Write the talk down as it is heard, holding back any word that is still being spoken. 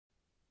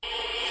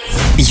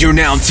You're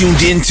now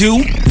tuned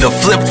into the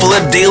Flip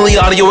Flip Daily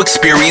Audio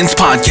Experience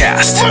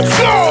Podcast. Let's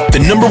go! The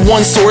number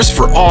one source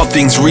for all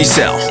things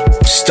resale,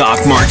 stock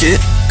market,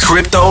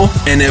 crypto,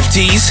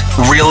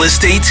 NFTs, real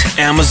estate,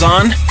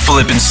 Amazon,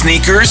 flipping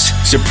sneakers,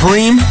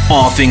 Supreme,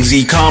 all things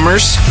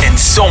e-commerce, and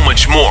so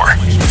much more.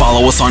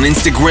 Follow us on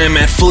Instagram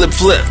at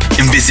FlipFlip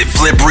and visit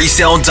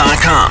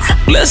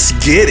flipresale.com. Let's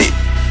get it.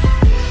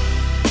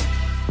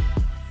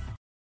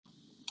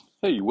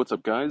 Hey, what's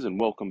up, guys, and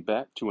welcome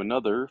back to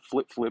another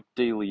Flip Flip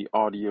Daily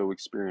Audio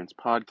Experience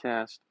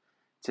Podcast.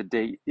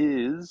 Today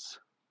is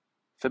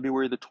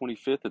February the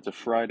 25th. It's a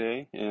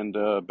Friday, and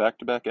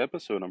back-to-back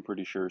episode, I'm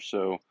pretty sure.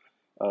 So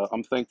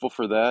I'm thankful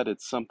for that.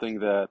 It's something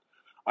that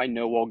I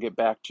know I'll get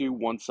back to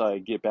once I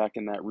get back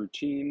in that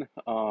routine.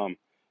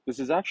 This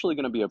is actually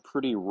going to be a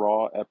pretty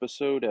raw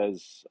episode,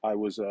 as I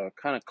was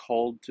kind of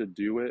called to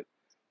do it.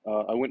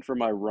 I went for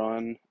my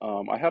run.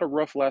 I had a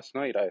rough last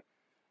night.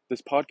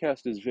 This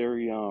podcast is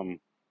very,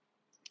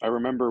 I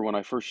remember when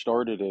I first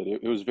started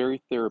it was very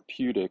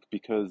therapeutic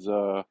because,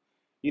 I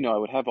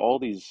would have all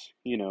these,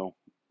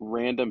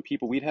 random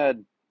people. We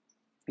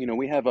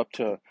have up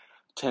to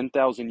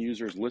 10,000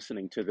 users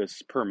listening to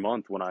this per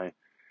month when I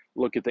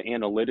look at the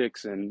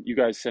analytics, and you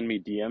guys send me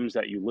DMs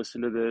that you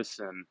listen to this,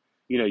 and,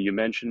 you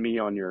mention me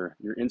on your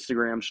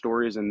Instagram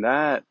stories, and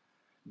that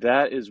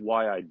is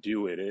why I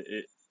do it.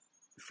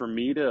 For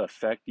me to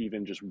affect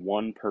even just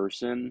one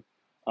person,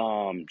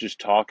 just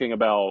talking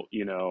about,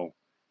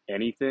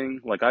 anything,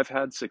 like I've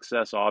had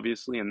success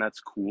obviously, and that's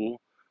cool.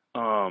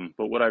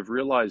 But what I've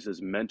realized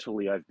is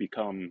mentally I've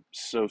become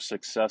so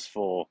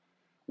successful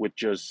with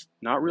just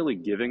not really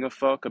giving a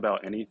fuck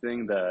about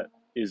anything that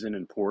isn't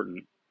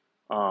important.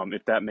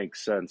 If that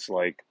makes sense.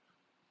 Like,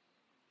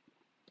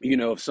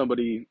 if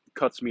somebody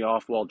cuts me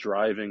off while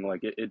driving,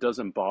 like it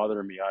doesn't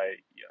bother me.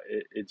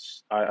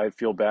 I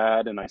feel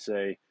bad, and I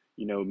say,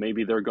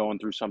 maybe they're going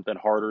through something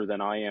harder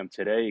than I am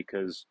today,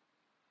 because,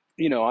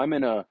 I'm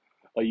in a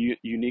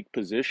unique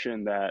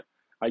position that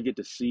I get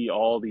to see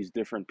all these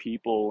different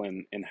people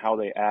and how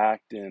they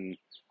act and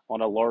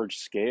on a large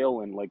scale.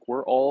 And like,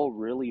 we're all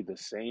really the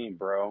same,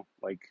 bro.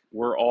 Like,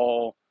 we're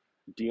all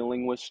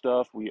dealing with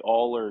stuff. We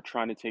all are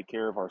trying to take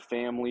care of our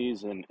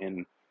families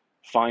and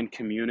find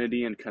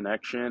community and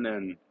connection.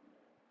 And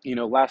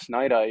last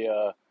night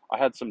I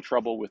had some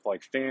trouble with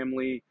like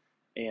family,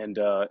 and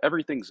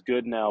everything's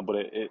good now, but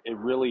it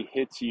really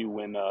hits you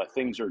when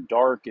things are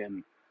dark.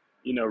 And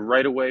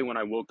right away when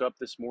I woke up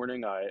this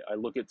morning, I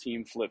look at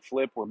Team Flip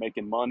Flip, we're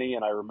making money,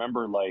 and I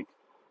remember, like,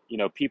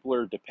 people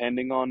are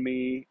depending on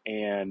me,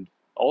 and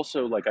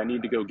also, like, I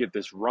need to go get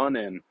this run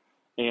in.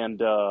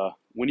 And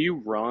when you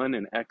run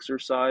and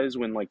exercise,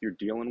 when like you're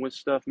dealing with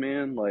stuff,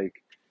 man,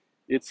 like,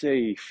 it's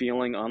a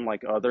feeling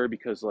unlike other,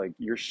 because like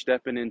you're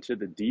stepping into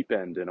the deep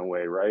end in a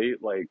way, right?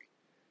 Like,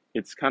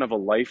 it's kind of a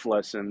life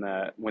lesson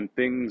that when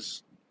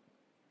things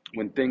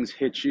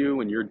hit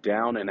you and you're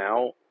down and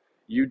out,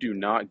 you do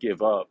not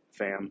give up,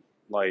 fam.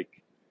 Like,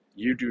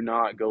 you do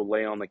not go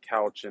lay on the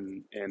couch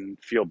and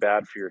feel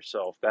bad for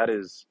yourself. That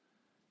is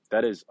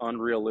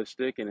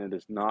unrealistic, and it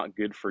is not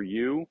good for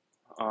you,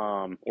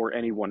 or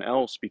anyone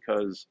else,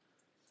 because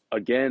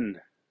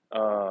again,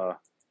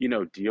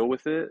 deal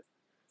with it,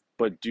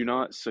 but do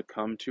not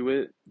succumb to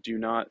it. Do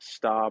not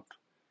stop.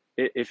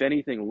 If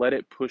anything, let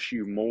it push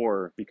you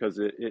more, because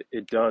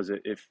it does.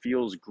 It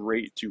feels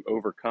great to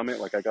overcome it.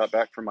 Like, I got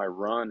back from my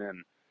run,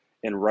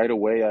 and right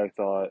away I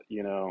thought,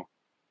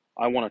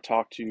 I want to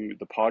talk to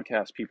the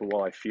podcast people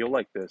while I feel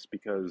like this,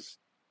 because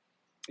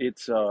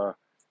it's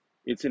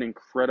an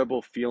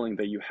incredible feeling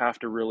that you have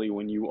to really,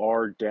 when you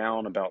are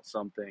down about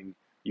something,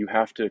 you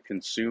have to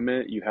consume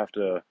it, you have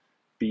to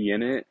be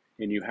in it,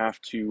 and you have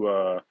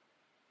to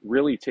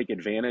really take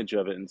advantage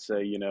of it and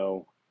say,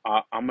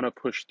 I'm going to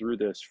push through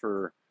this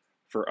for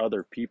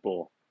other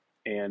people.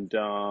 And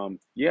I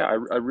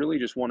really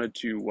just wanted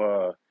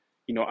to,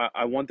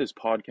 I want this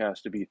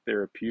podcast to be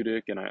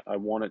therapeutic, and I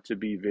want it to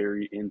be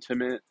very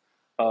intimate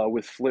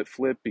with Flip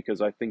Flip,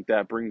 because I think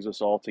that brings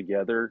us all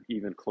together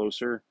even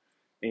closer.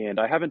 And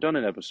I haven't done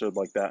an episode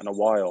like that in a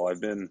while.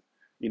 I've been,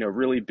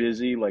 really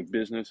busy. Like,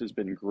 business has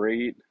been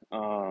great.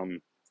 You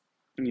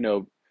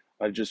know,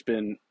 I've just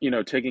been,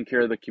 taking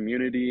care of the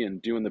community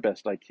and doing the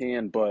best I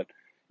can, but,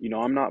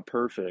 I'm not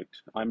perfect.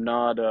 I'm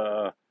not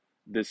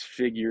this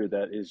figure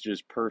that is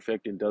just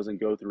perfect and doesn't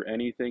go through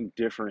anything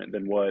different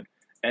than what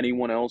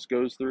anyone else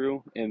goes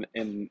through,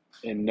 and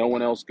no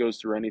one else goes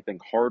through anything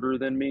harder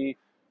than me,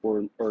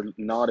 or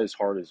not as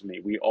hard as me.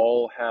 We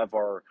all have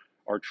our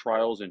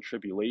trials and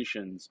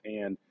tribulations,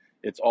 and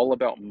it's all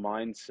about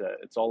mindset.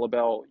 It's all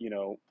about,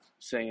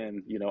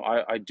 saying,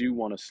 I do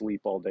want to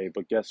sleep all day,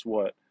 but guess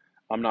what?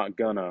 I'm not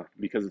gonna,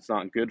 because it's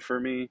not good for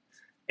me,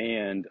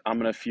 and I'm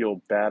gonna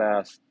feel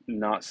badass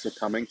not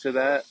succumbing to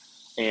that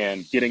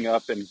and getting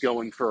up and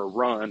going for a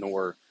run,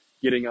 or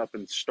getting up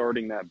and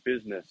starting that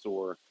business,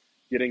 or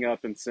getting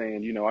up and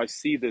saying, I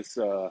see this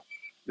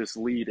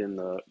lead in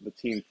the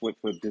Team Flip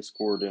Flip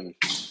Discord, and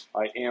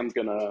I am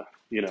gonna,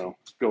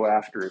 go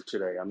after it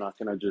today. I'm not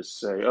gonna just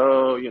say,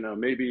 oh,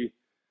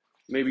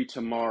 maybe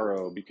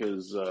tomorrow,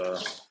 because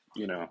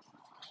you know,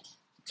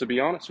 to be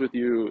honest with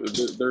you,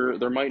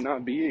 there might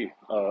not be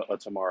a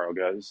tomorrow,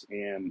 guys,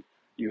 and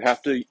you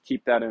have to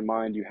keep that in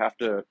mind. You have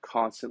to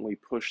constantly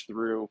push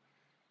through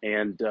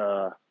and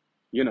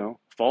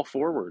fall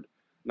forward,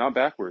 not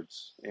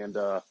backwards. And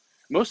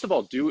most of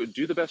all, do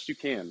the best you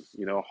can.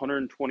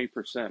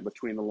 120%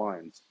 between the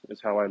lines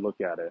is how I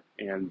look at it.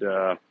 And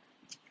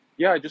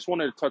yeah, I just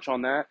wanted to touch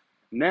on that.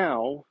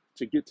 Now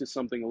to get to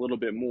something a little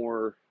bit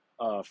more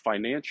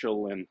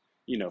financial and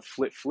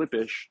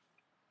flippish.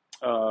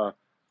 Uh,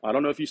 I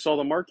don't know if you saw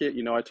the market.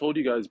 I told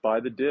you guys buy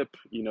the dip.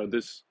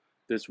 This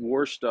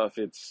war stuff.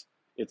 It's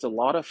a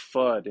lot of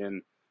FUD,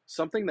 and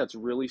something that's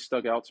really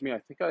stuck out to me. I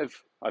think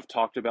I've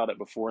talked about it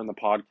before in the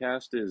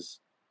podcast. Is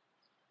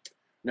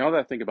now that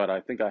I think about it,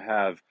 I think I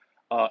have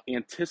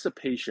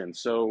anticipation.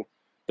 So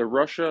the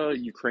Russia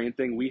Ukraine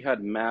thing, we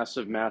had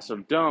massive,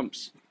 massive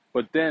dumps,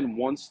 but then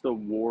once the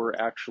war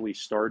actually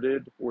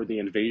started or the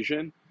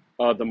invasion,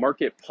 the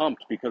market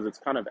pumped because it's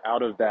kind of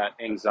out of that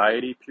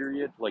anxiety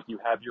period. Like you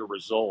have your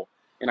result,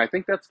 and I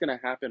think that's going to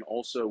happen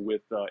also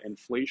with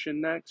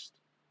inflation next,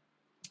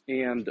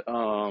 and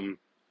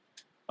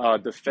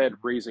the Fed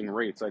raising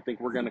rates. I think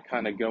we're going to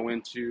kind of go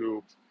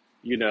into,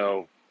 you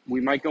know, we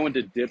might go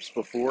into dips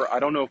before. I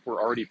don't know if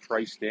we're already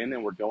priced in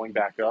and we're going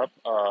back up.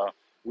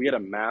 We had a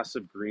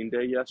massive green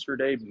day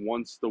yesterday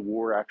once the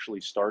war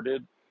actually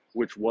started,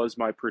 which was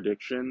my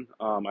prediction.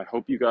 I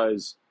hope you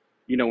guys,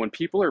 when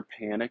people are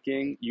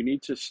panicking, you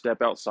need to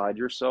step outside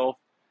yourself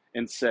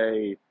and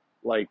say,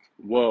 like,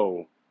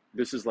 whoa,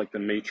 this is like the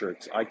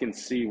Matrix. I can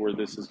see where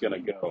this is going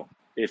to go.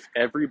 If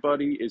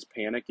everybody is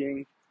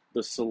panicking,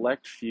 the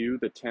select few,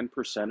 the 10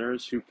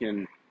 percenters who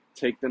can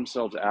take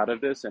themselves out of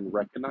this and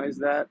recognize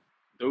that,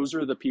 those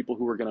are the people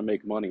who are going to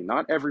make money.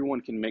 Not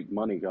everyone can make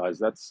money, guys.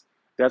 That's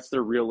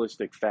the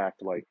realistic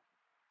fact. Like,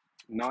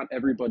 not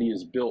everybody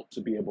is built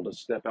to be able to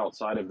step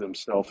outside of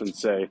themselves and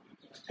say,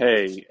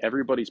 hey,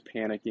 everybody's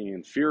panicking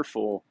and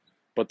fearful,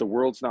 but the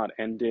world's not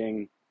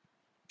ending.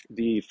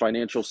 The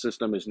financial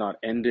system is not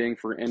ending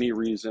for any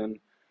reason.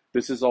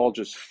 This is all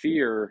just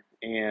fear,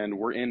 and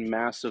we're in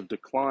massive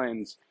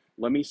declines.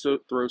 Let me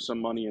throw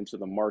some money into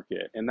the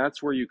market. And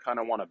that's where you kind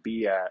of want to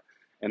be at.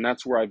 And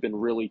that's where I've been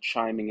really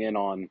chiming in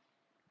on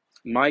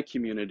my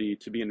community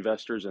to be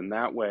investors in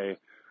that way,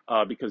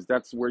 because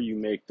that's where you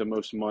make the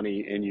most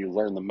money and you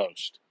learn the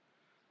most.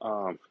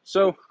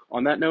 So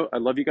on that note, I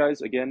love you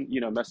guys. Again,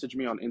 message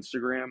me on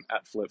Instagram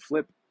at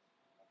flipflip,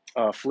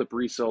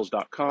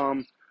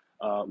 flipresells.com.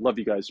 Love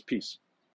you guys. Peace.